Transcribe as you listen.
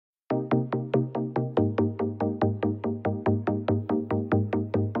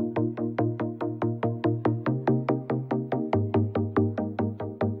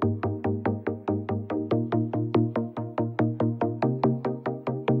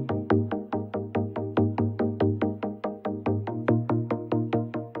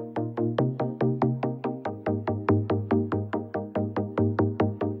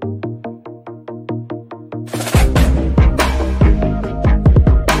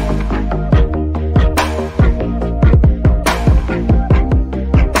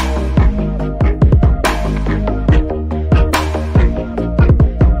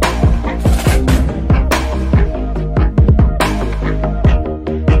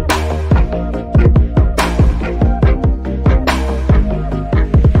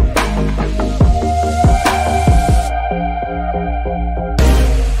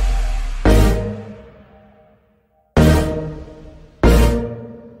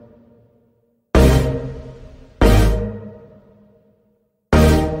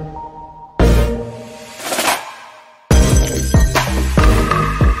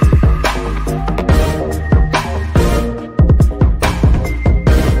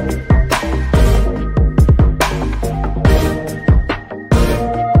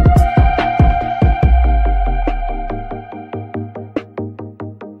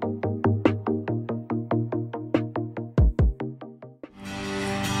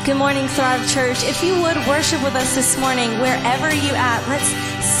Good morning, Thrive Church. If you would worship with us this morning, wherever you at, let's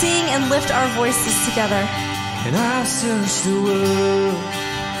sing and lift our voices together. And I've searched the world,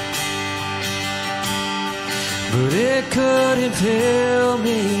 but it couldn't fill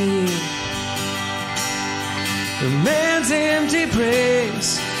me. A man's empty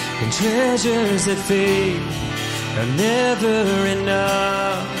praise and treasures that fade are never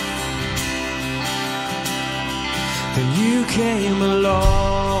enough. Then you came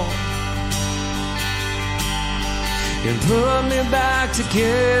along and put me back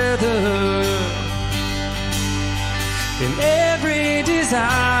together, and every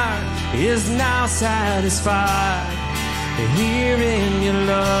desire is now satisfied here in your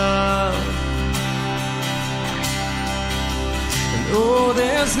love. And oh,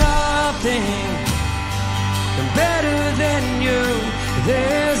 there's nothing better than you.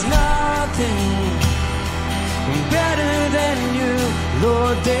 There's nothing better than you,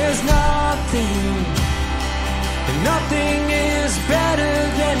 Lord. There's nothing is better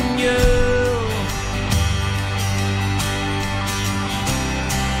than you.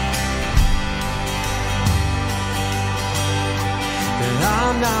 And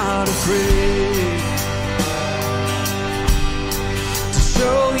I'm not afraid to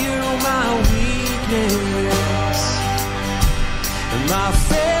show you my weakness and my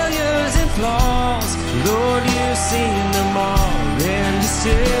failures and flaws. Lord, you've seen them all, and you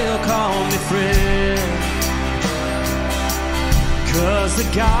still call me friend. 'Cause the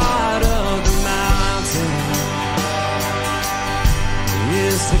God of the mountain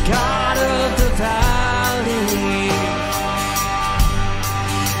is the God of the valley,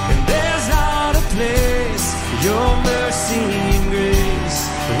 and there's not a place your mercy and grace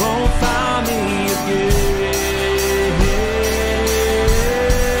won't find me again.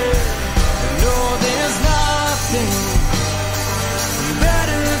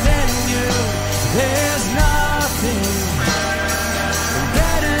 There's nothing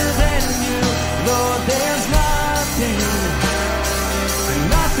better than you, Lord. There's nothing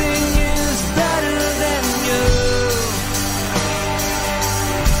is better than you.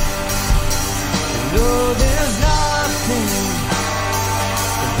 No, there's nothing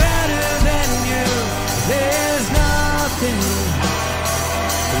better than you. There's nothing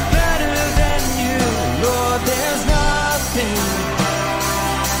better than you, Lord. There's nothing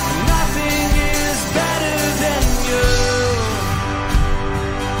better than you.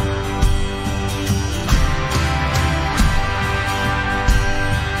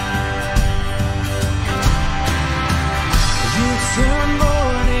 You turn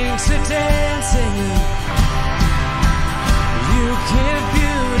mourning to dancing. You give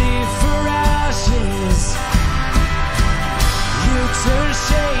beauty for ashes. You turn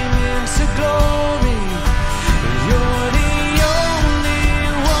shame into glory. You're the only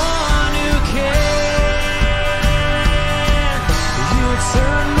one who can.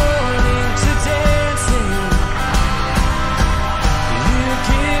 Turn mourning to dancing. You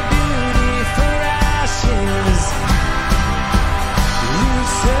give beauty for ashes. You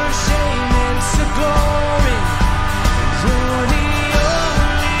turn shame into glory. You're the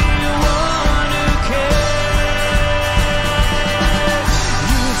only one who can.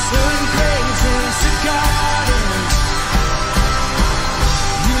 You turn graves into gardens.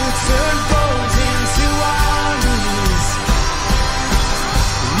 You turn bones into armies.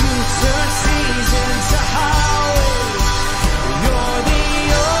 Turn seas into highways. You're the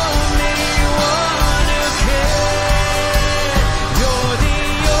only one who can. You're the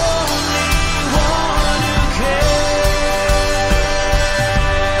only one who can.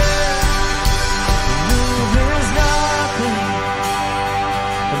 No, there's nothing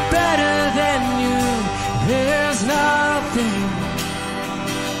better than you. There's nothing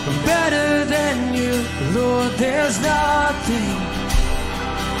better than you, Lord. There's nothing.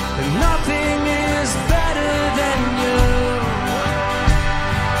 Nothing is better than you.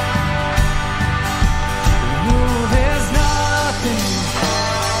 No, there's nothing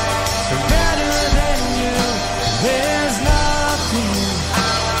better than you. There's nothing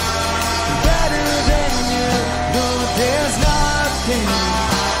better than you. No, there's nothing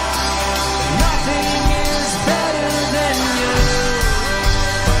is better than you.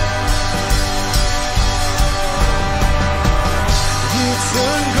 You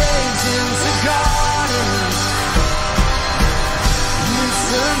turn graves into gardens. You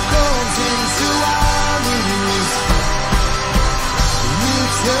turn goals into armies. You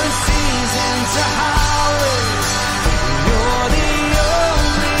turn seas into highways. You're the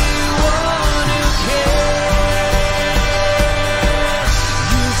only one who can.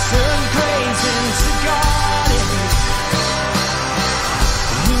 You turn graves into gardens.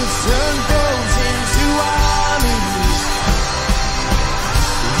 You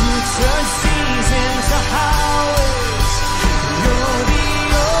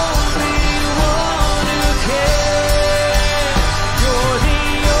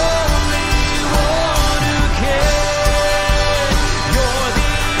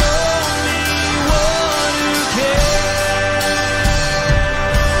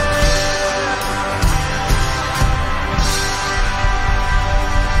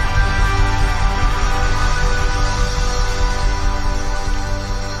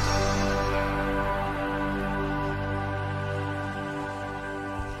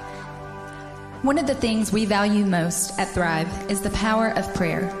One of the things we value most at Thrive is the power of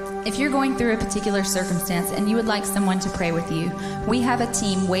prayer. If you're going through a particular circumstance and you would like someone to pray with you, we have a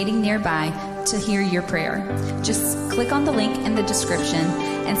team waiting nearby to hear your prayer. Just click on the link in the description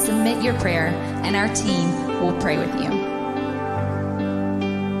and submit your prayer, and our team will pray with you.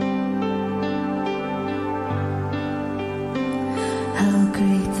 How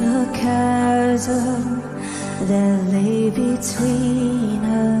great the chasm that lay between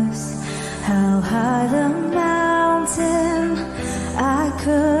us, how high the mountain I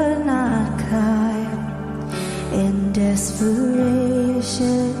could not climb. In desperation,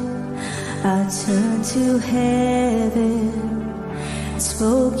 I turned to heaven and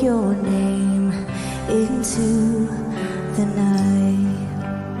spoke your name into the night.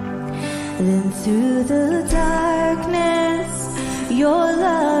 Then through the darkness, your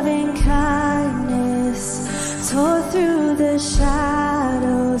loving kindness tore through the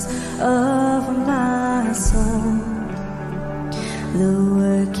shadows of my soul. The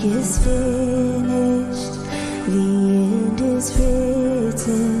work is finished, the end is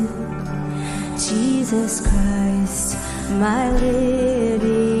written. Jesus Christ, my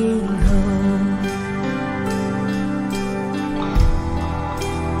living hope.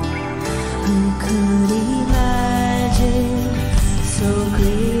 Who could imagine so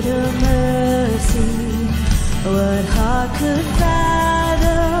great a mercy? What heart could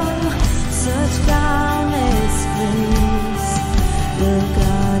fathom such boundless grace? The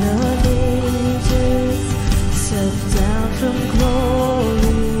God of ages stepped down from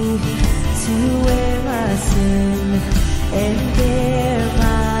glory to wear my sin and bear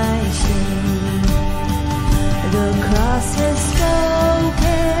my shame. The cross has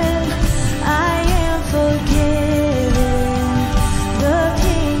spoken, I am forgiven. The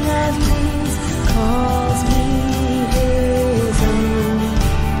King of Kings calls me his own.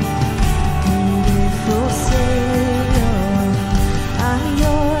 Beautiful Savior, I'm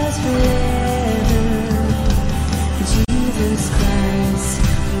yours forever. Jesus Christ,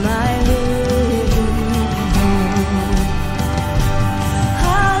 my living hope.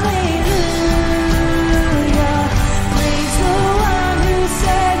 Hallelujah, praise the one who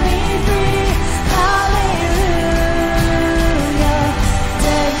set me free. Hallelujah,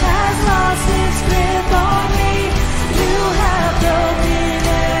 death has lost its grip on me. You have broken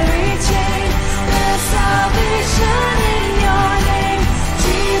every chain. There's salvation in your name,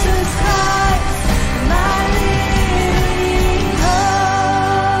 Jesus Christ, my living hope.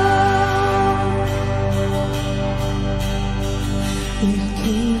 It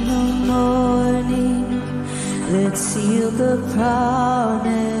came the morning that sealed the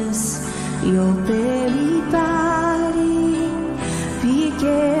promise. Your very body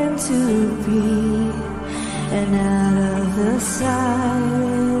began to breathe, and out of the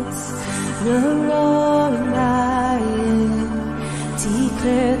silence, the roaring lion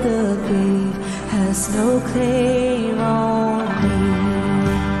declared the grave has no claim on me.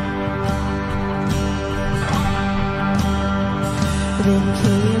 Then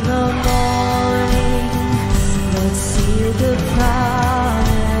came the morning that sealed the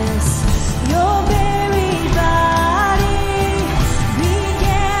promise. Your very body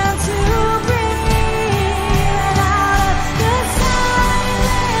began to breathe, and out of the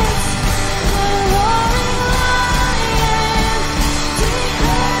silence, the roaring lion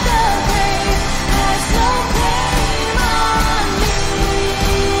declared the grave has no claim on me.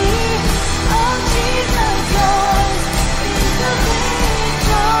 Oh, Jesus, yours is the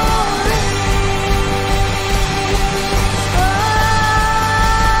victory.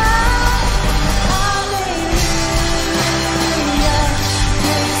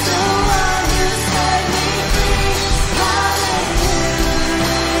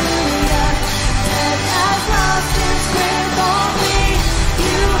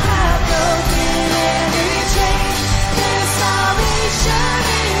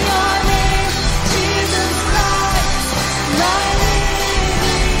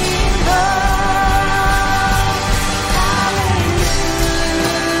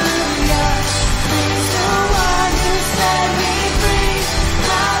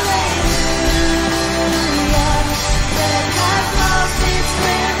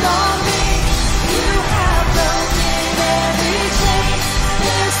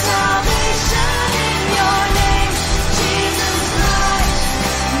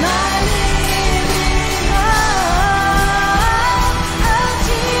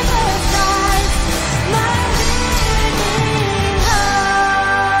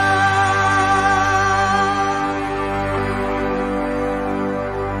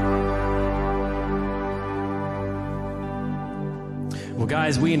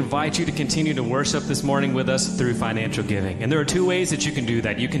 Guys, we invite you to continue to worship this morning with us through financial giving. And there are two ways that you can do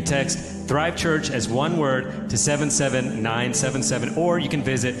that. You can text Thrive Church as one word to 77977, or you can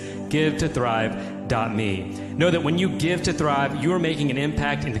visit givetothrive.me. Know that when you give to Thrive, you are making an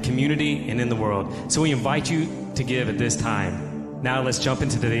impact in the community and in the world. So we invite you to give at this time. Now let's jump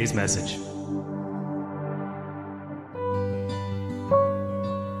into today's message.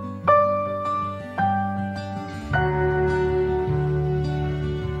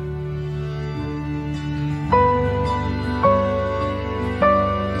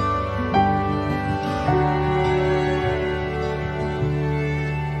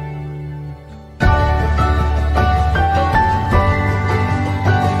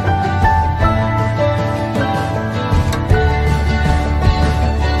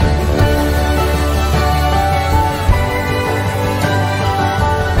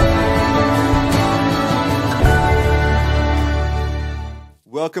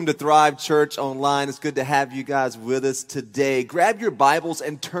 Welcome to Thrive Church Online. It's good to have you guys with us today. Grab your Bibles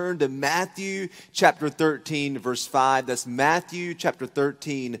and turn to Matthew chapter 13, verse 5. That's Matthew chapter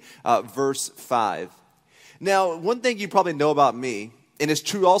 13, verse 5. Now, one thing you probably know about me, and it's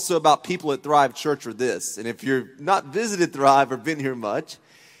true also about people at Thrive Church, are this. And if you're not visited Thrive or been here much,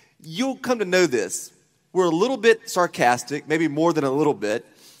 you'll come to know this. We're a little bit sarcastic, maybe more than a little bit.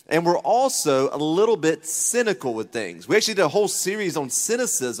 And we're also a little bit cynical with things. We actually did a whole series on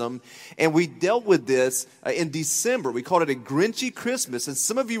cynicism, and we dealt with this in December. We called it a Grinchy Christmas, and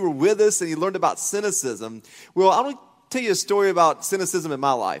some of you were with us and you learned about cynicism. Well, I want to tell you a story about cynicism in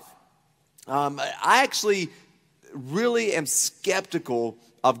my life. I actually really am skeptical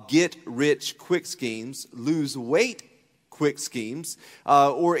of get-rich-quick schemes, lose-weight quick schemes,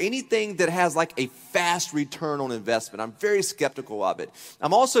 or anything that has like a fast return on investment. I'm very skeptical of it.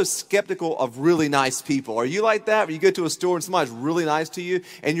 I'm also skeptical of really nice people. Are you like that? When you go to a store and somebody's really nice to you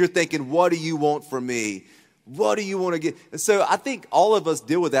and you're thinking, what do you want from me? What do you want to get? And so I think all of us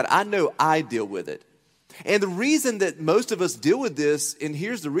deal with that. I know I deal with it. And the reason that most of us deal with this, and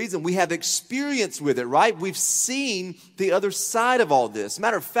here's the reason, we have experience with it, right? We've seen the other side of all this.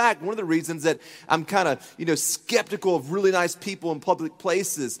 Matter of fact, one of the reasons that I'm kind of, skeptical of really nice people in public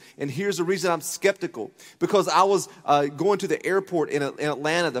places, and here's the reason I'm skeptical. Because I was going to the airport in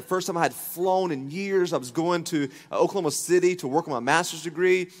Atlanta, the first time I had flown in years. I was going to Oklahoma City to work on my master's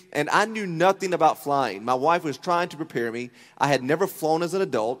degree, and I knew nothing about flying. My wife was trying to prepare me. I had never flown as an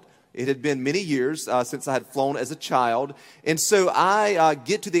adult. It had been many years since I had flown as a child. And so I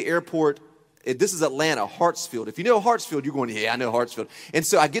get to the airport. This is Atlanta, Hartsfield. If you know Hartsfield, you're going, yeah, I know Hartsfield. And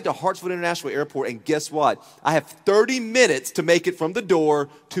so I get to Hartsfield International Airport, and guess what? I have 30 minutes to make it from the door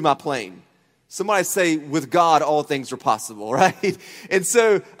to my plane. Somebody say, with God, all things are possible, right? And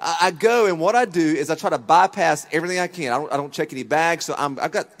so I go, and what I do is I try to bypass everything I can. I don't check any bags, so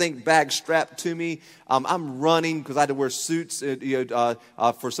I've got bags strapped to me. I'm running because I had to wear suits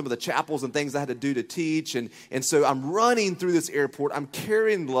for some of the chapels and things I had to do to teach. And so I'm running through this airport. I'm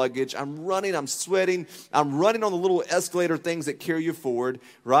carrying luggage. I'm running. I'm sweating. I'm running on the little escalator things that carry you forward,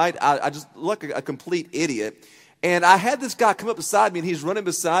 right? I just look like a complete idiot. And I had this guy come up beside me, and he's running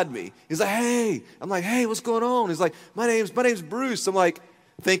beside me. He's like, hey. I'm like, hey, what's going on? He's like, my name's Bruce. I'm like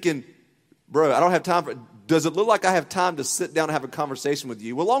thinking, bro, I don't have time for it. Does it look like I have time to sit down and have a conversation with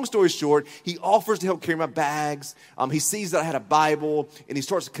you? Well, long story short, he offers to help carry my bags. He sees that I had a Bible, and he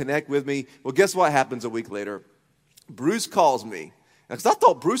starts to connect with me. Well, guess what happens a week later? Bruce calls me. Because I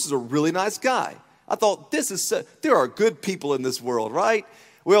thought Bruce is a really nice guy. I thought, there are good people in this world, right?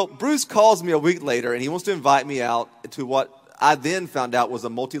 Well, Bruce calls me a week later, and he wants to invite me out to what I then found out was a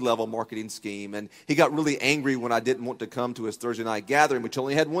multi-level marketing scheme. And he got really angry when I didn't want to come to his Thursday night gathering, which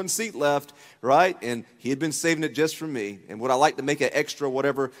only had one seat left, right? And he had been saving it just for me. And would I like to make an extra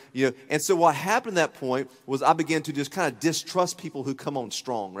whatever, And so what happened at that point was I began to just kind of distrust people who come on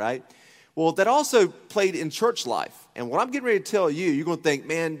strong, right? Well, that also played in church life. And what I'm getting ready to tell you, you're going to think,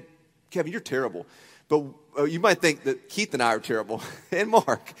 man, Kevin, you're terrible. But you might think that Keith and I are terrible, and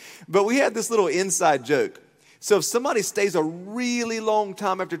Mark. But we had this little inside joke. So if somebody stays a really long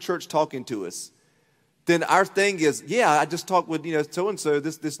time after church talking to us, then our thing is, yeah, I just talked with, so-and-so,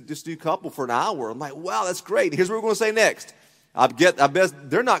 this new couple for an hour. I'm like, wow, that's great. Here's what we're going to say next. I bet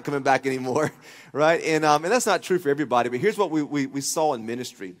they're not coming back anymore, right? And that's not true for everybody. But here's what we saw in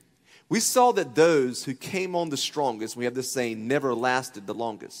ministry. We saw that those who came on the strongest, we have this saying, never lasted the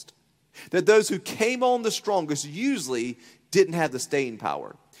longest. That those who came on the strongest usually didn't have the staying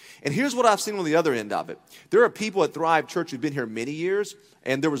power. And here's what I've seen on the other end of it. There are people at Thrive Church who've been here many years,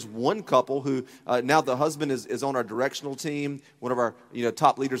 and there was one couple who, now the husband is on our directional team, one of our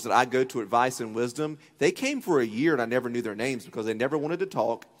top leaders that I go to advice and wisdom. They came for a year, and I never knew their names because they never wanted to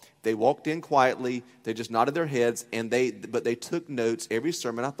talk. They walked in quietly. They just nodded their heads, but they took notes every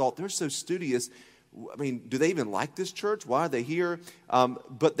sermon. I thought, they're so studious. I mean, do they even like this church? Why are they here?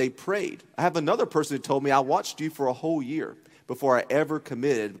 But they prayed. I have another person who told me, I watched you for a whole year before I ever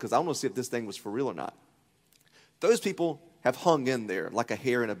committed because I want to see if this thing was for real or not. Those people have hung in there like a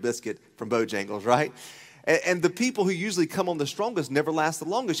hair in a biscuit from Bojangles, right? And the people who usually come on the strongest never last the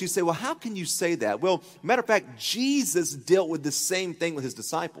longest. You say, well, how can you say that? Well, matter of fact, Jesus dealt with the same thing with his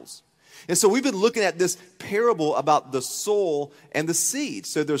disciples. And so we've been looking at this parable about the soil and the seed.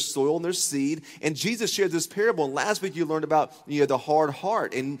 So there's soil and there's seed. And Jesus shared this parable. And last week you learned about the hard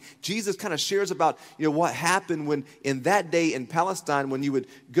heart. And Jesus kind of shares about what happened when in that day in Palestine when you would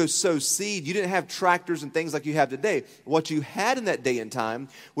go sow seed. You didn't have tractors and things like you have today. What you had in that day and time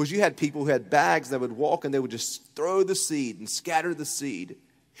was you had people who had bags that would walk and they would just throw the seed and scatter the seed.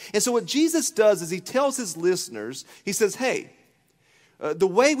 And so what Jesus does is he tells his listeners, he says, hey, the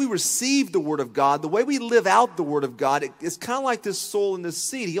way we receive the Word of God, the way we live out the Word of God, it's kind of like this soil and this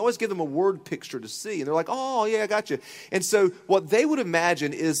seed. He always gives them a word picture to see. And they're like, oh, yeah, I got you. And so what they would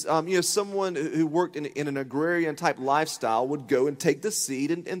imagine is, someone who worked in an agrarian type lifestyle would go and take the seed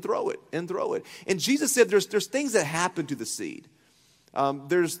and throw it. And Jesus said there's things that happen to the seed.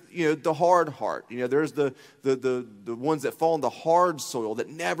 There's the hard heart. There's the ones that fall in the hard soil that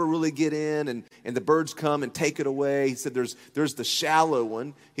never really get in, and the birds come and take it away. He said there's the shallow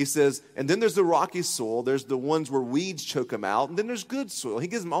one. He says, and then there's the rocky soil. There's the ones where weeds choke them out, and then there's good soil. He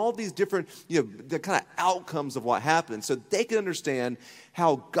gives them all these different the kind of outcomes of what happens, so they can understand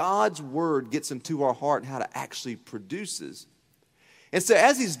how God's word gets into our heart and how it actually produces. And so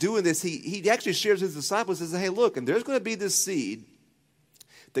as he's doing this, he actually shares his disciples and says, hey, look, and there's going to be this seed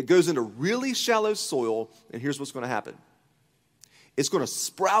that goes into really shallow soil, and here's what's going to happen. It's going to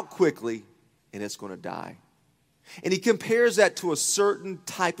sprout quickly, and it's going to die. And he compares that to a certain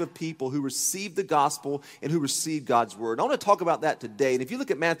type of people who receive the gospel and who receive God's word. I want to talk about that today. And if you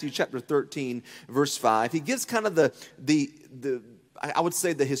look at Matthew chapter 13, verse 5, he gives kind of I would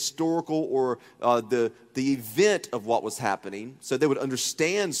say the historical or the event of what was happening so they would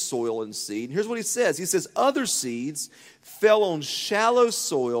understand soil and seed. And here's what he says. He says, other seeds fell on shallow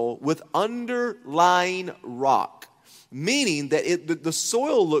soil with underlying rock, meaning that the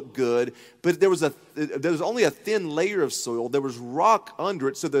soil looked good, but there was only a thin layer of soil. There was rock under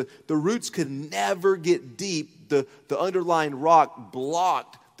it, so the roots could never get deep. The underlying rock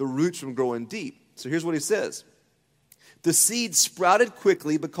blocked the roots from growing deep. So here's what he says. The seed sprouted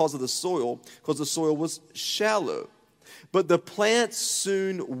quickly because the soil was shallow. But the plants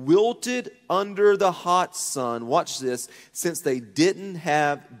soon wilted under the hot sun. Watch this, since they didn't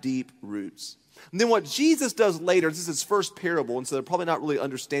have deep roots. And then what Jesus does later, this is his first parable, and so they're probably not really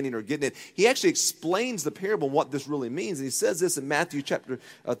understanding or getting it. He actually explains the parable and what this really means. And he says this in Matthew chapter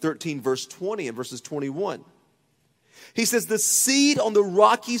 13, verse 20 and verses 21. He says, the seed on the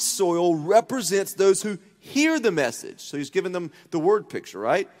rocky soil represents those who hear the message. So he's giving them the word picture,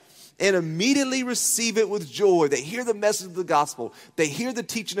 right? And immediately receive it with joy. They hear the message of the gospel. They hear the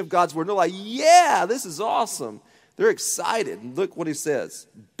teaching of God's word. And they're like, yeah, this is awesome. They're excited. And look what he says.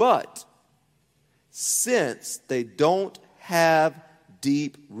 But since they don't have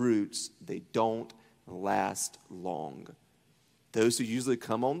deep roots, they don't last long. Those who usually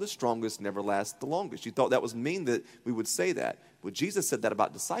come on the strongest never last the longest. You thought that was mean that we would say that. Well, Jesus said that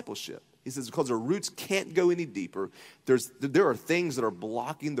about discipleship. He says because their roots can't go any deeper, there are things that are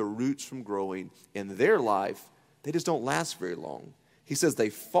blocking the roots from growing in their life. They just don't last very long. He says they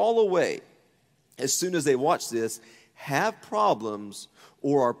fall away as soon as they watch this, have problems,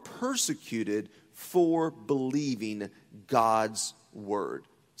 or are persecuted for believing God's word.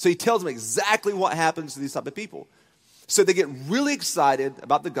 So he tells them exactly what happens to these type of people. So they get really excited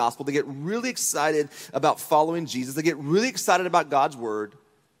about the gospel. They get really excited about following Jesus. They get really excited about God's word.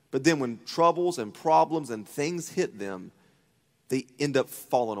 But then when troubles and problems and things hit them, they end up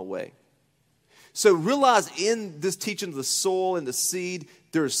falling away. So realize in this teaching of the soil and the seed,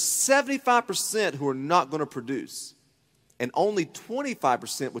 there's 75% who are not going to produce. And only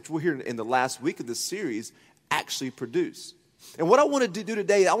 25%, which we'll hear in the last week of this series, actually produce. And what I want to do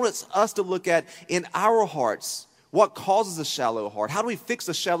today, I want us to look at in our hearts, what causes a shallow heart? How do we fix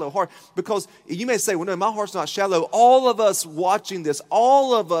a shallow heart? Because you may say, well, no, my heart's not shallow. All of us watching this,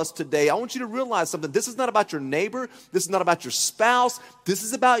 all of us today, I want you to realize something. This is not about your neighbor. This is not about your spouse. This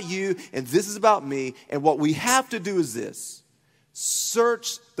is about you, and this is about me. And what we have to do is this.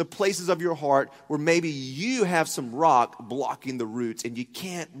 Search the places of your heart where maybe you have some rock blocking the roots and you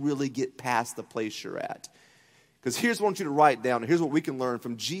can't really get past the place you're at. Because here's what I want you to write down. Here's what we can learn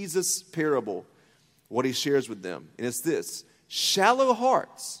from Jesus' parable, what he shares with them. And it's this: shallow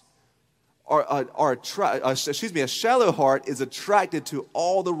hearts a shallow heart is attracted to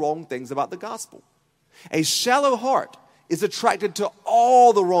all the wrong things about the gospel. A shallow heart is attracted to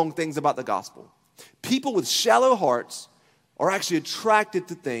all the wrong things about the gospel. People with shallow hearts are actually attracted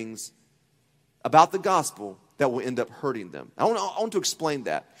to things about the gospel that will end up hurting them. I want to explain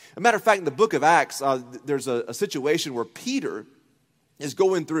that. As a matter of fact, in the book of Acts, there's a situation where Peter is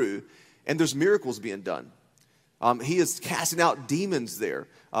going through and there's miracles being done. He is casting out demons there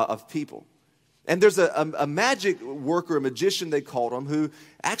of people. And there's a magic worker, a magician they called him, who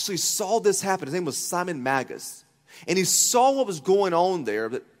actually saw this happen. His name was Simon Magus. And he saw what was going on there,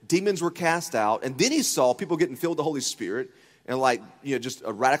 that demons were cast out. And then he saw people getting filled with the Holy Spirit. And just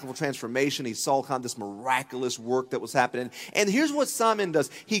a radical transformation. He saw kind of this miraculous work that was happening. And here's what Simon does.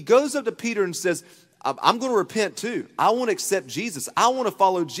 He goes up to Peter and says, I'm going to repent too. I want to accept Jesus. I want to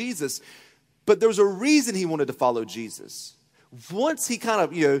follow Jesus. But there was a reason he wanted to follow Jesus. Once he kind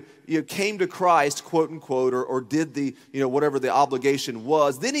of, came to Christ, quote unquote, or did the, whatever the obligation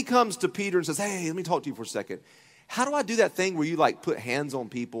was, then he comes to Peter and says, hey, let me talk to you for a second. How do I do that thing where you put hands on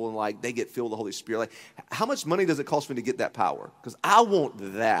people and they get filled with the Holy Spirit? How much money does it cost me to get that power? Because I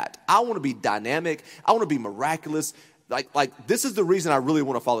want that. I want to be dynamic. I want to be miraculous. This is the reason I really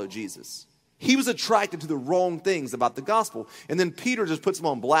want to follow Jesus. He was attracted to the wrong things about the gospel. And then Peter just puts him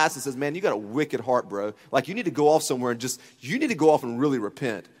on blast and says, man, you got a wicked heart, bro. You need to go off somewhere and you need to go off and really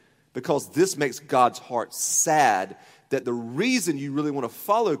repent. Because this makes God's heart sad that the reason you really want to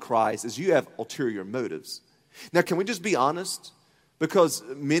follow Christ is you have ulterior motives. Now, can we just be honest? Because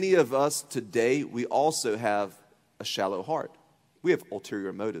many of us today, we also have a shallow heart. We have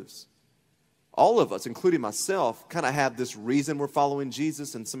ulterior motives. All of us, including myself, kind of have this reason we're following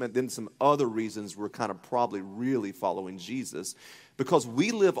Jesus, and then some other reasons we're kind of probably really following Jesus, because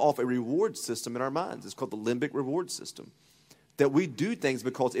we live off a reward system in our minds. It's called the limbic reward system. That we do things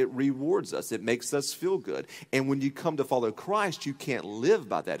because it rewards us. It makes us feel good. And when you come to follow Christ, you can't live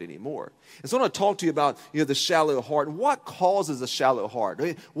by that anymore. And so I want to talk to you about the shallow heart. And what causes a shallow heart? I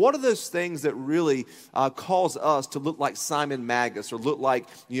mean, what are those things that really cause us to look like Simon Magus or look like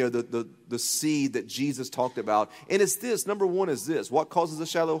the seed that Jesus talked about? And it's this. Number one is this. What causes a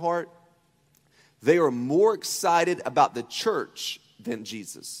shallow heart? They are more excited about the church than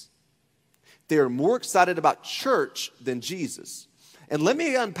Jesus. They are more excited about church than Jesus. And let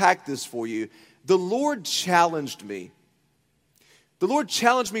me unpack this for you. The Lord challenged me. The Lord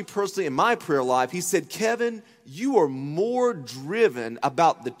challenged me personally in my prayer life. He said, Kevin, you are more driven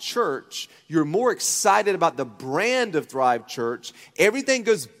about the church. You're more excited about the brand of Thrive Church. Everything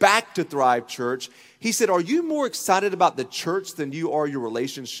goes back to Thrive Church. He said, are you more excited about the church than you are your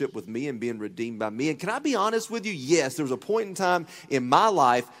relationship with me and being redeemed by me? And can I be honest with you? Yes, there was a point in time in my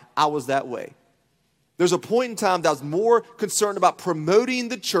life I was that way. There's a point in time that I was more concerned about promoting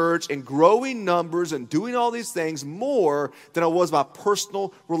the church and growing numbers and doing all these things more than I was my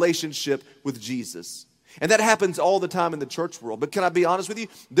personal relationship with Jesus. And that happens all the time in the church world. But can I be honest with you?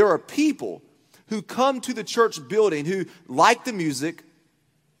 There are people who come to the church building who like the music.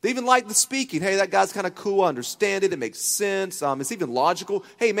 They even like the speaking. Hey, that guy's kind of cool. I understand it. It makes sense. It's even logical.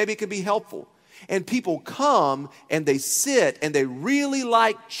 Hey, maybe it could be helpful. And people come and they sit and they really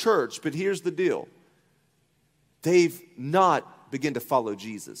like church. But here's the deal. They've not begun to follow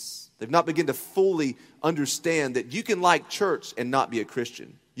Jesus. They've not begun to fully understand that you can like church and not be a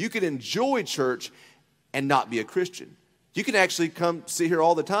Christian. You can enjoy church and not be a Christian. You can actually come sit here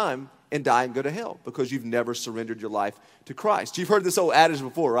all the time and die and go to hell because you've never surrendered your life to Christ. You've heard this old adage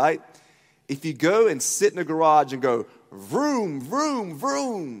before, right? If you go and sit in a garage and go, vroom, vroom,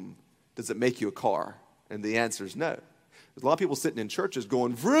 vroom, does it make you a car? And the answer is no. There's a lot of people sitting in churches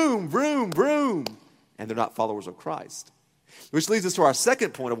going, vroom, vroom, vroom. And they're not followers of Christ. Which leads us to our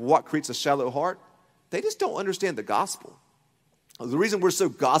second point of what creates a shallow heart. They just don't understand the gospel. The reason we're so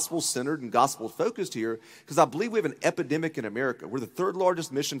gospel-centered and gospel-focused here, because I believe we have an epidemic in America. We're the third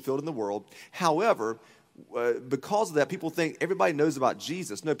largest mission field in the world. However, because of that, people think everybody knows about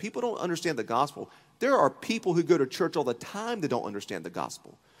Jesus. No, people don't understand the gospel. There are people who go to church all the time that don't understand the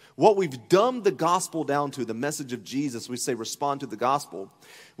gospel. What we've dumbed the gospel down to, the message of Jesus, we say respond to the gospel.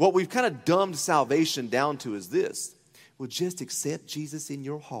 What we've kind of dumbed salvation down to is this. Well, just accept Jesus in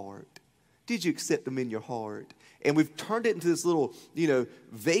your heart. Did you accept him in your heart? And we've turned it into this little,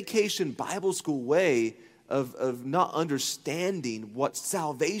 vacation Bible school way of not understanding what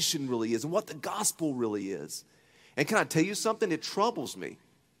salvation really is and what the gospel really is. And can I tell you something? It troubles me.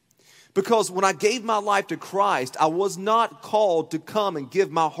 Because when I gave my life to Christ, I was not called to come and give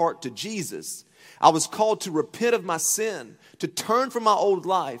my heart to Jesus. I was called to repent of my sin, to turn from my old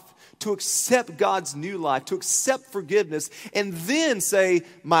life, to accept God's new life, to accept forgiveness, and then say,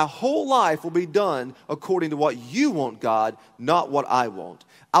 my whole life will be done according to what you want, God, not what I want.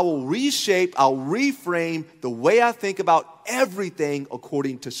 I will reshape, I'll reframe the way I think about everything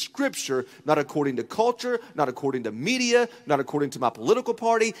according to Scripture, not according to culture, not according to media, not according to my political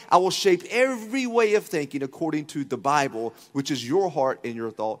party. I will shape every way of thinking according to the Bible, which is your heart and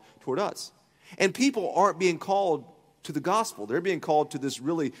your thought toward us. And people aren't being called to the gospel. They're being called to this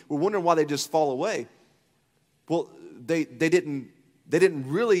really, we're wondering why they just fall away. Well, they didn't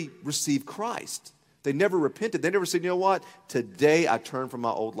really receive Christ. They never repented. They never said, you know what? Today I turn from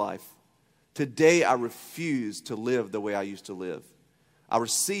my old life. Today I refuse to live the way I used to live. I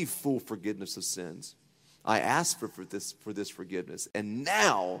receive full forgiveness of sins. I ask for this forgiveness. And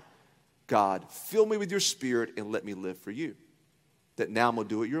now, God, fill me with your Spirit and let me live for you. That now I'm going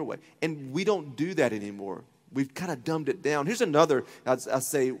to do it your way. And we don't do that anymore. We've kind of dumbed it down. Here's another, I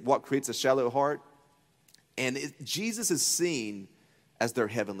say, what creates a shallow heart. And Jesus is seen as their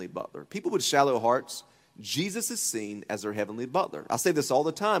heavenly butler. People with shallow hearts, Jesus is seen as their heavenly butler. I say this all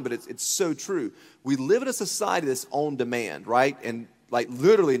the time, but it's so true. We live in a society that's on demand, right? And like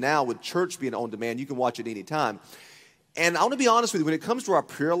literally now with church being on demand, you can watch it anytime. And I want to be honest with you, when it comes to our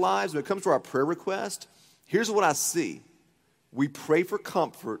prayer lives, when it comes to our prayer request, here's what I see. We pray for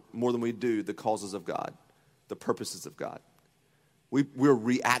comfort more than we do the causes of God, the purposes of God. We're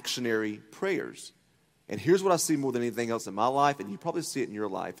reactionary prayers. And here's what I see more than anything else in my life, and you probably see it in your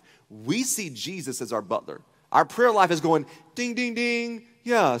life. We see Jesus as our butler. Our prayer life is going, ding, ding, ding.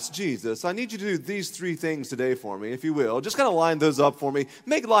 Yes, Jesus, I need you to do these 3 things today for me, if you will. Just kind of line those up for me.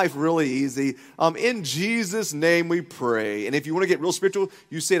 Make life really easy. In Jesus' name we pray. And if you want to get real spiritual,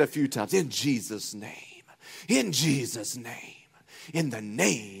 you say it a few times. In Jesus' name. In Jesus' name. In the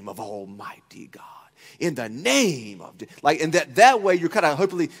name of Almighty God. In the name of, like, and that way you're kind of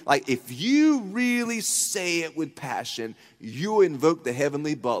hopefully, like, if you really say it with passion, you invoke the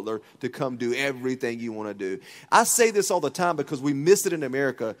heavenly butler to come do everything you want to do. I say this all the time because we miss it in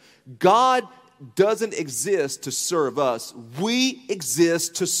America. God doesn't exist to serve us. We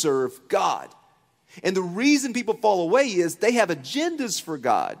exist to serve God. And the reason people fall away is they have agendas for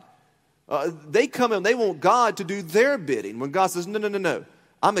God. They come and they want God to do their bidding when God says, no.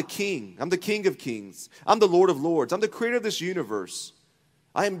 I'm a king. I'm the King of kings. I'm the Lord of lords. I'm the creator of this universe.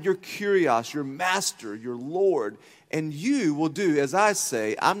 I am your Kyrios, your master, your Lord. And you will do as I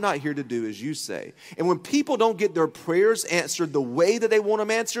say. I'm not here to do as you say. And when people don't get their prayers answered the way that they want them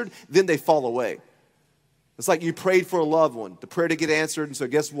answered, then they fall away. It's like you prayed for a loved one. The prayer didn't get answered, and so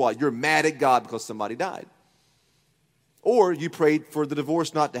guess what? You're mad at God because somebody died. Or you prayed for the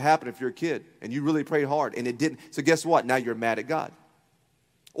divorce not to happen if you're a kid, and you really prayed hard, and it didn't. So guess what? Now you're mad at God.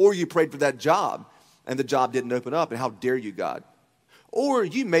 Or you prayed for that job, and the job didn't open up, and how dare you, God? Or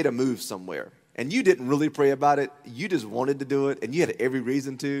you made a move somewhere, and you didn't really pray about it. You just wanted to do it, and you had every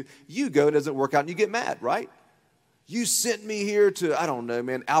reason to. You go, it doesn't work out, and you get mad, right? You sent me here to, I don't know,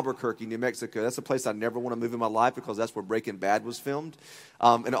 man, Albuquerque, New Mexico. That's a place I never want to move in my life because that's where Breaking Bad was filmed.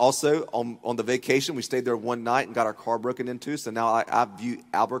 And also, on the vacation, we stayed there one night and got our car broken into. So now I view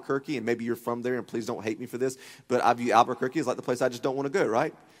Albuquerque, and maybe you're from there, and please don't hate me for this, but I view Albuquerque as like the place I just don't want to go,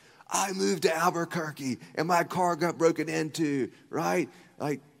 right? I moved to Albuquerque, and my car got broken into, right?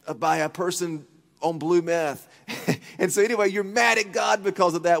 Like by a person on blue meth. And so anyway, you're mad at God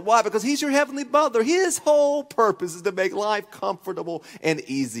because of that. Why? Because he's your heavenly butler. His whole purpose is to make life comfortable and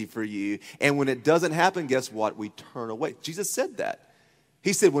easy for you. And when it doesn't happen, guess what? We turn away. Jesus said that.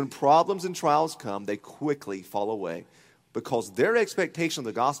 He said when problems and trials come, they quickly fall away because their expectation of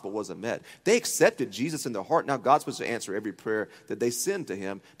the gospel wasn't met. They accepted Jesus in their heart. Now God's supposed to answer every prayer that they send to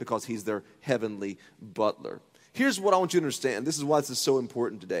him because he's their heavenly butler. Here's what I want you to understand. This is why this is so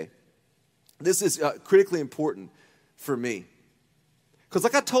important today. This is critically important for me. Because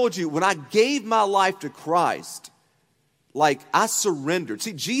like I told you, when I gave my life to Christ, like I surrendered.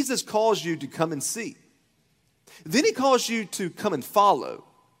 See, Jesus calls you to come and see. Then he calls you to come and follow.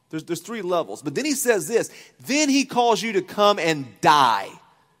 There's 3 levels. But then he says this. Then he calls you to come and die.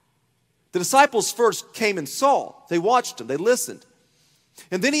 The disciples first came and saw. They watched him. They listened.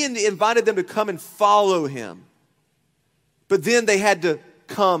 And then he invited them to come and follow him. But then they had to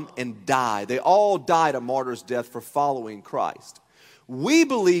come and die. They all died a martyr's death for following Christ. We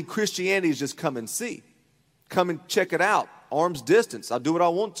believe Christianity is just come and see. Come and check it out. Arm's distance. I'll do what I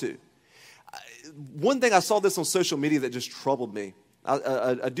want to. One thing I saw this on social media that just troubled me.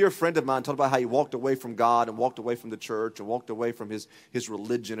 A dear friend of mine talked about how he walked away from God and walked away from the church and walked away from his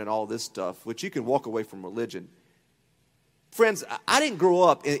religion and all this stuff, which you can walk away from religion. Friends, I didn't grow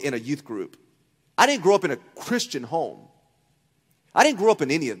up in a youth group. I didn't grow up in a Christian home. I didn't grow up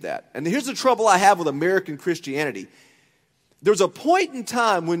in any of that. And here's the trouble I have with American Christianity. There's a point in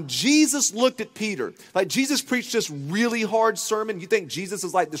time when Jesus looked at Peter. Like Jesus preached this really hard sermon. You think Jesus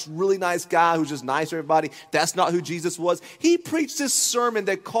is like this really nice guy who's just nice to everybody. That's not who Jesus was. He preached this sermon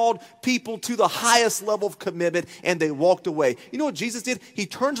that called people to the highest level of commitment, and they walked away. You know what Jesus did? He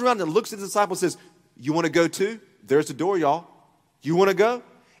turns around and looks at the disciples and says, you want to go too? There's the door, y'all. You want to go?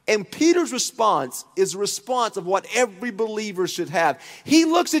 And Peter's response is a response of what every believer should have. He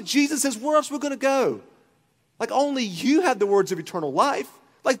looks at Jesus and says, where else are we going to go? Like only you have the words of eternal life.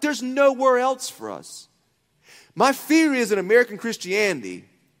 Like there's nowhere else for us. My fear is in American Christianity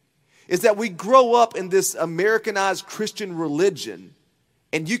is that we grow up in this Americanized Christian religion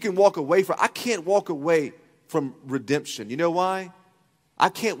and you can walk away from. I can't walk away from redemption. You know why? I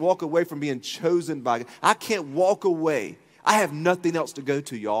can't walk away from being chosen by God. I can't walk away. I have nothing else to go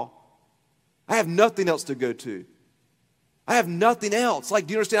to, y'all. I have nothing else to go to. I have nothing else. Like,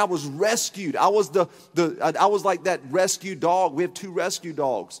 do you understand? I was rescued. I was I was like that rescue dog. We have 2 rescue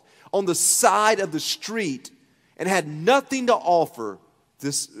dogs on the side of the street and had nothing to offer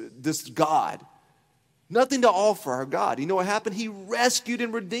this God. Nothing to offer our God. You know what happened? He rescued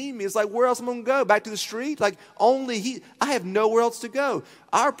and redeemed me. It's like, where else am I going to go? Back to the street? Like, only He. I have nowhere else to go.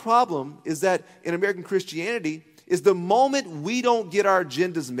 Our problem is that in American Christianity is the moment we don't get our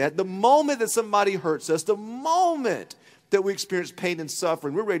agendas met, the moment that somebody hurts us, the moment that we experience pain and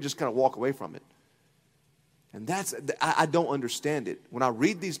suffering, we're ready to just kind of walk away from it. And I don't understand it. When I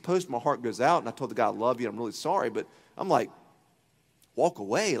read these posts, my heart goes out, and I told the guy, I love you, I'm really sorry, but I'm like, walk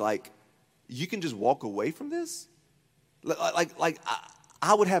away? Like, you can just walk away from this?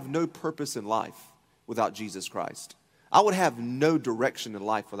 I would have no purpose in life without Jesus Christ. I would have no direction in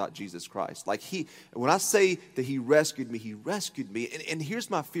life without Jesus Christ. Like when I say that He rescued me, He rescued me. And here's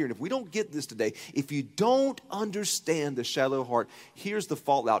my fear. And if we don't get this today, if you don't understand the shallow heart, here's the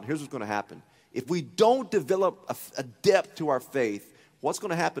fallout. Here's what's going to happen. If we don't develop a depth to our faith, what's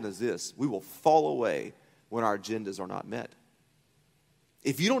going to happen is this. We will fall away when our agendas are not met.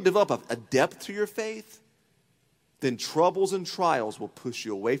 If you don't develop a depth to your faith, then troubles and trials will push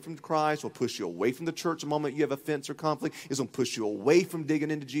you away from Christ, will push you away from the church the moment you have offense or conflict. It's going to push you away from digging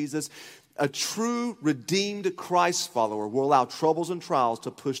into Jesus. A true, redeemed Christ follower will allow troubles and trials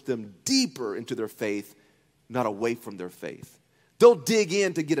to push them deeper into their faith, not away from their faith. They'll dig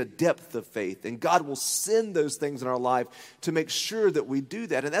in to get a depth of faith, and God will send those things in our life to make sure that we do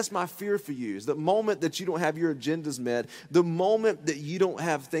that. And that's my fear for you, is the moment that you don't have your agendas met, the moment that you don't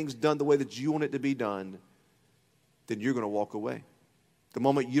have things done the way that you want it to be done, then you're going to walk away. The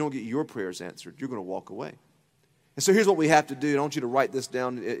moment you don't get your prayers answered, you're going to walk away. And so here's what we have to do. I want you to write this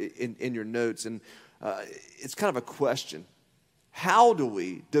down in your notes. And it's kind of a question. How do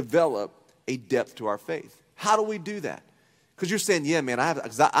we develop a depth to our faith? How do we do that? Because you're saying, yeah, man,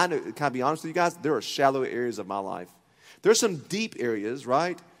 I know, can I be honest with you guys? There are shallow areas of my life. There's some deep areas,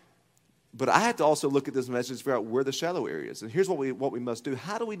 right? But I had to also look at this message to figure out where the shallow areas. And here's what we must do.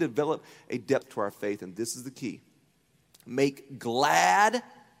 How do we develop a depth to our faith? And this is the key. Make glad,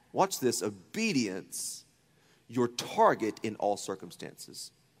 watch this, obedience your target in all circumstances.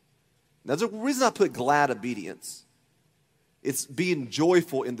 Now, there's a reason I put glad obedience. It's being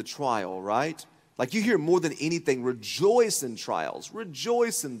joyful in the trial, right? Like you hear more than anything, rejoice in trials,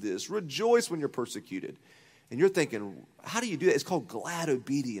 rejoice in this, rejoice when you're persecuted. And you're thinking, how do you do that? It's called glad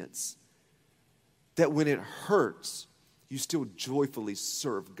obedience. That when it hurts, you still joyfully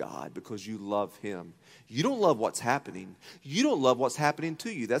serve God because you love Him. You don't love what's happening. You don't love what's happening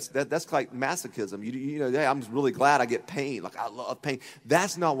to you. That's like masochism. You know, hey, I'm just really glad I get pain. Like I love pain.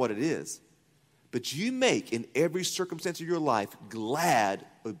 That's not what it is. But you make in every circumstance of your life glad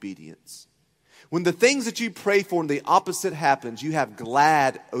obedience. When the things that you pray for and the opposite happens, you have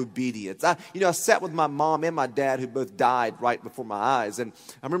glad obedience. I sat with my mom and my dad who both died right before my eyes. And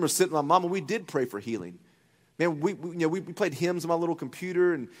I remember sitting with my mom and we did pray for healing. Man, we played hymns on my little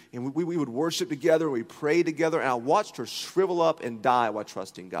computer and we would worship together and we prayed together. And I watched her shrivel up and die while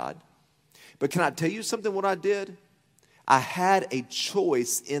trusting God. But can I tell you something what I did? I had a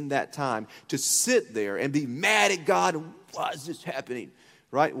choice in that time to sit there and be mad at God. And why is this happening?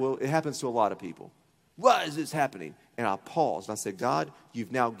 Right? Well, it happens to a lot of people. Why is this happening? And I paused and I said, God,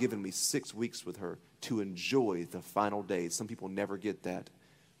 you've now given me 6 weeks with her to enjoy the final days. Some people never get that.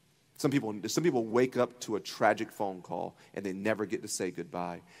 Some people wake up to a tragic phone call and they never get to say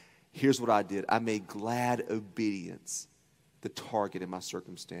goodbye. Here's what I did. I made glad obedience the target in my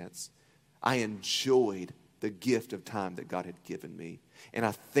circumstance. I enjoyed the gift of time that God had given me. And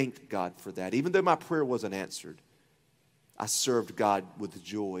I thanked God for that. Even though my prayer wasn't answered, I served God with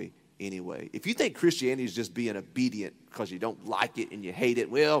joy anyway. If you think Christianity is just being obedient because you don't like it and you hate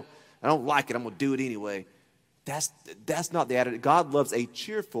it, well, I don't like it, I'm going to do it anyway. That's not the attitude. God loves a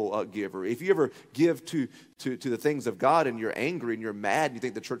cheerful giver. If you ever give to the things of God and you're angry and you're mad and you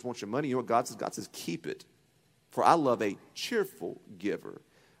think the church wants your money, you know what God says? God says, keep it. For I love a cheerful giver.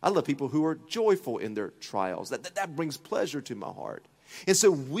 I love people who are joyful in their trials. That brings pleasure to my heart. And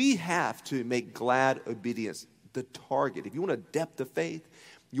so we have to make glad obedience the target. If you want a depth of faith,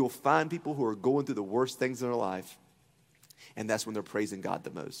 you'll find people who are going through the worst things in their life, and that's when they're praising God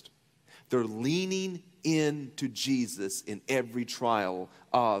the most. They're leaning into Jesus in every trial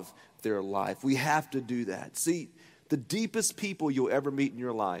of their life. We have to do that. See, the deepest people you'll ever meet in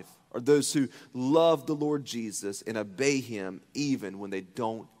your life are those who love the Lord Jesus and obey him even when they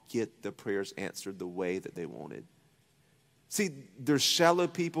don't get the prayers answered the way that they wanted. See, there's shallow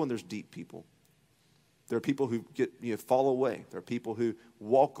people and there's deep people. There are people who fall away. There are people who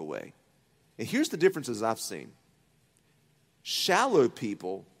walk away. And here's the differences I've seen. Shallow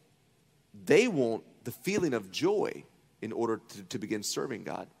people, they want the feeling of joy in order to begin serving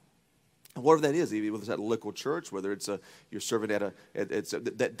God. And whatever that is, whether it's at a local church, whether it's you're serving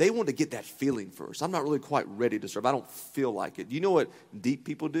that they want to get that feeling first. I'm not really quite ready to serve. I don't feel like it. You know what deep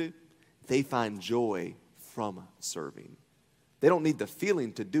people do? They find joy from serving. They don't need the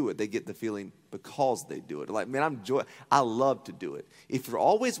feeling to do it. They get the feeling because they do it. Like, man, I love to do it. If you're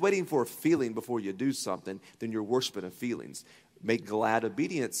always waiting for a feeling before you do something, then you're worshiping of feelings. Make glad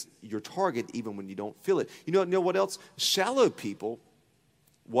obedience your target even when you don't feel it. You know what else? Shallow people,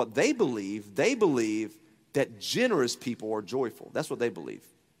 what they believe that generous people are joyful. That's what they believe.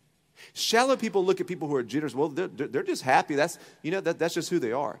 Shallow people look at people who are generous. Well, they're just happy. That's just who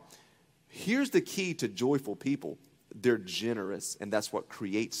they are. Here's the key to joyful people. They're generous, and that's what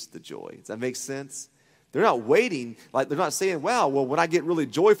creates the joy. Does that make sense? They're not waiting, like they're not saying, wow, well, when I get really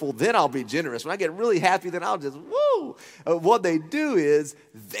joyful, then I'll be generous. When I get really happy, then I'll just, woo. What they do is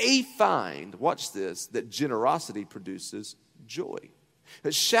they find, watch this, that generosity produces joy.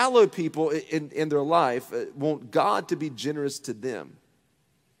 Shallow people in their life want God to be generous to them.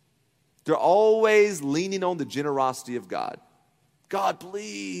 They're always leaning on the generosity of God. God,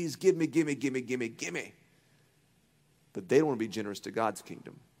 please, give me. But they don't want to be generous to God's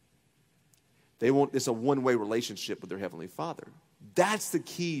kingdom. It's a one-way relationship with their Heavenly Father. That's the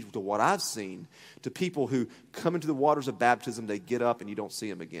key to what I've seen to people who come into the waters of baptism, they get up and you don't see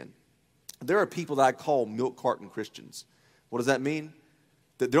them again. There are people that I call milk carton Christians. What does that mean?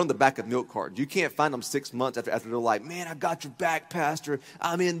 That they're on the back of milk cartons. You can't find them 6 months after they're like, man, I got your back, Pastor.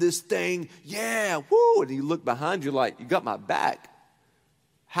 I'm in this thing. Yeah, woo. And you look behind you like, you got my back.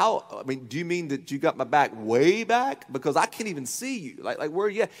 Do you mean that you got my back way back? Because I can't even see you. Like where are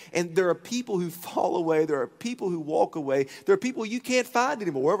you at? And there are people who fall away. There are people who walk away. There are people you can't find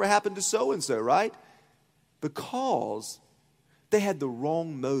anymore. Whatever happened to so-and-so, right? Because they had the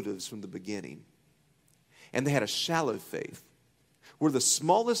wrong motives from the beginning. And they had a shallow faith where the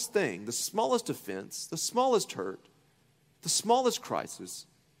smallest thing, the smallest offense, the smallest hurt, the smallest crisis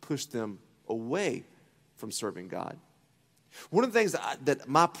pushed them away from serving God. One of the things that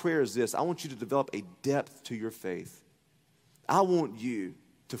my prayer is this: I want you to develop a depth to your faith. I want you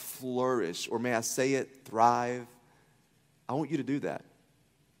to flourish, or may I say it, thrive. I want you to do that.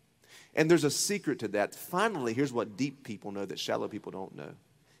 And there's a secret to that. Finally, here's what deep people know that shallow people don't know.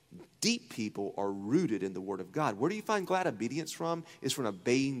 Deep people are rooted in the Word of God. Where do you find glad obedience from? It's from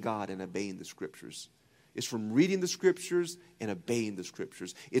obeying God and obeying the Scriptures. It's from reading the Scriptures and obeying the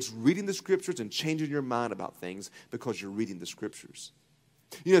Scriptures. It's reading the Scriptures and changing your mind about things because you're reading the Scriptures.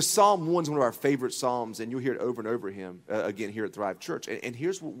 You know, Psalm 1 is one of our favorite Psalms, and you'll hear it over and over again here at Thrive Church. And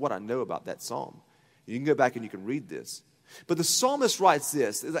here's what I know about that Psalm. You can go back and you can read this. But the psalmist writes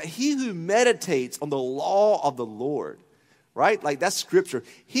this, is that he who meditates on the law of the Lord, right? Like that's Scripture.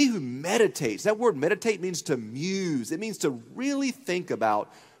 He who meditates, that word meditate means to muse. It means to really think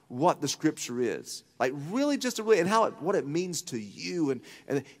about what the Scripture is, like really just to really, and what it means to you,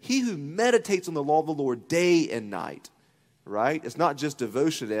 and he who meditates on the law of the Lord day and night, right? It's not just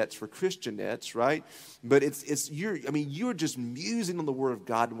devotionettes for Christianettes, right? But you're just musing on the Word of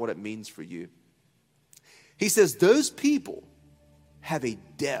God and what it means for you. He says those people have a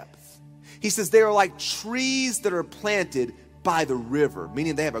depth. He says they are like trees that are planted by the river,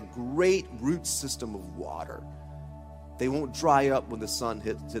 meaning they have a great root system of water. They won't dry up when the sun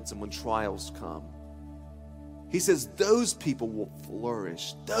hits them, when trials come. He says those people will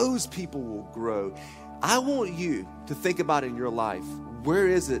flourish. Those people will grow. I want you to think about in your life, where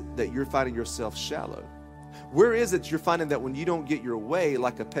is it that you're finding yourself shallow? Where is it you're finding that when you don't get your way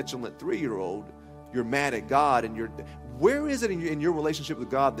like a petulant 3-year-old, you're mad at God, and where is it in your relationship with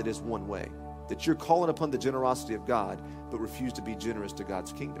God that is one way? That you're calling upon the generosity of God, but refuse to be generous to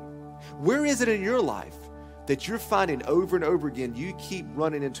God's kingdom? Where is it in your life that you're finding over and over again, you keep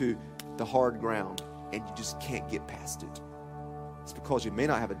running into the hard ground and you just can't get past it? It's because you may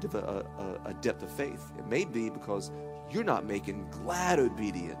not have a depth of faith. It may be because you're not making glad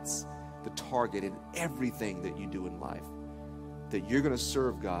obedience the target in everything that you do in life. That you're going to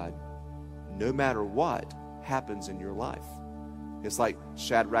serve God no matter what happens in your life. It's like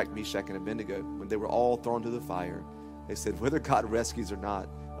Shadrach, Meshach, and Abednego. When they were all thrown to the fire, they said, whether God rescues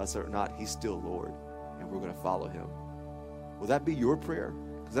us or not, he's still Lord, and we're going to follow him. Will that be your prayer?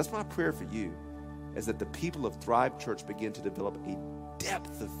 Because that's my prayer for you, is that the people of Thrive Church begin to develop a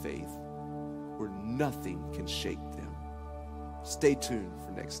depth of faith where nothing can shake them. Stay tuned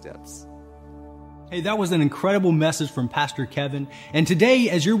for next steps. Hey, that was an incredible message from Pastor Kevin. And today,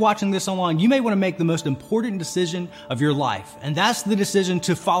 as you're watching this online, you may want to make the most important decision of your life. And that's the decision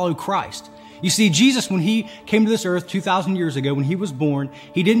to follow Christ. You see, Jesus, when he came to this earth 2,000 years ago, when he was born,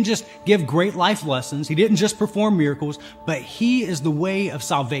 he didn't just give great life lessons. He didn't just perform miracles, but he is the way of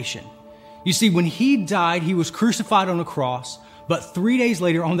salvation. You see, when he died, he was crucified on a cross. But 3 days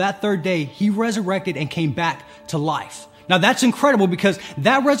later, on that third day, he resurrected and came back to life. Now that's incredible because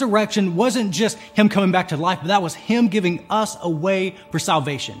that resurrection wasn't just him coming back to life, but that was him giving us a way for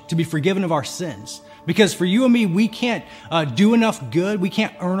salvation, to be forgiven of our sins. Because for you and me, we can't do enough good. We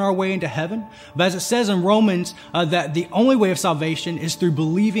can't earn our way into heaven. But as it says in Romans, that the only way of salvation is through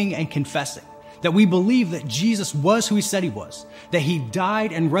believing and confessing. That we believe that Jesus was who he said he was, that he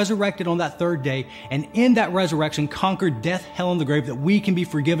died and resurrected on that third day, and in that resurrection conquered death, hell, and the grave, that we can be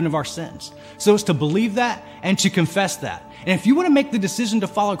forgiven of our sins. So it's to believe that and to confess that. And if you want to make the decision to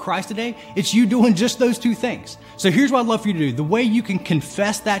follow Christ today, it's you doing just those two things. So here's what I'd love for you to do. The way you can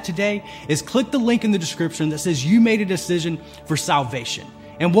confess that today is click the link in the description that says you made a decision for salvation.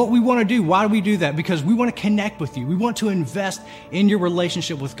 And what we want to do, why do we do that? Because we want to connect with you. We want to invest in your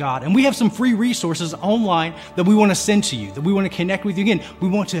relationship with God. And we have some free resources online that we want to send to you, that we want to connect with you. Again, we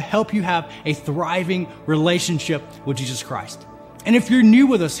want to help you have a thriving relationship with Jesus Christ. And if you're new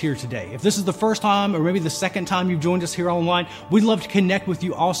with us here today, if this is the first time or maybe the second time you've joined us here online, we'd love to connect with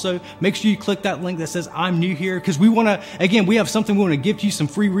you also. Make sure you click that link that says I'm new here, because we want to, again, we have something we want to give to you, some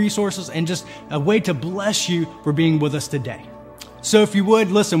free resources and just a way to bless you for being with us today. So if you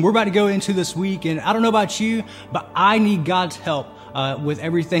would, listen, we're about to go into this week, and I don't know about you, but I need God's help with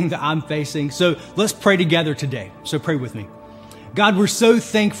everything that I'm facing. So let's pray together today. So pray with me. God, we're so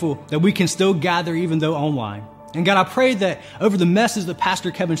thankful that we can still gather even though online. And God, I pray that over the message that Pastor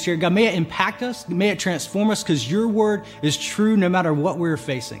Kevin shared, God, may it impact us, may it transform us, because your word is true no matter what we're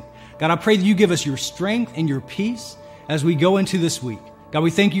facing. God, I pray that you give us your strength and your peace as we go into this week. God, we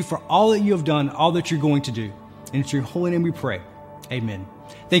thank you for all that you have done, all that you're going to do. And it's your holy name we pray. Amen.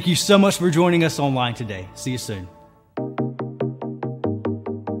 Thank you so much for joining us online today. See you soon.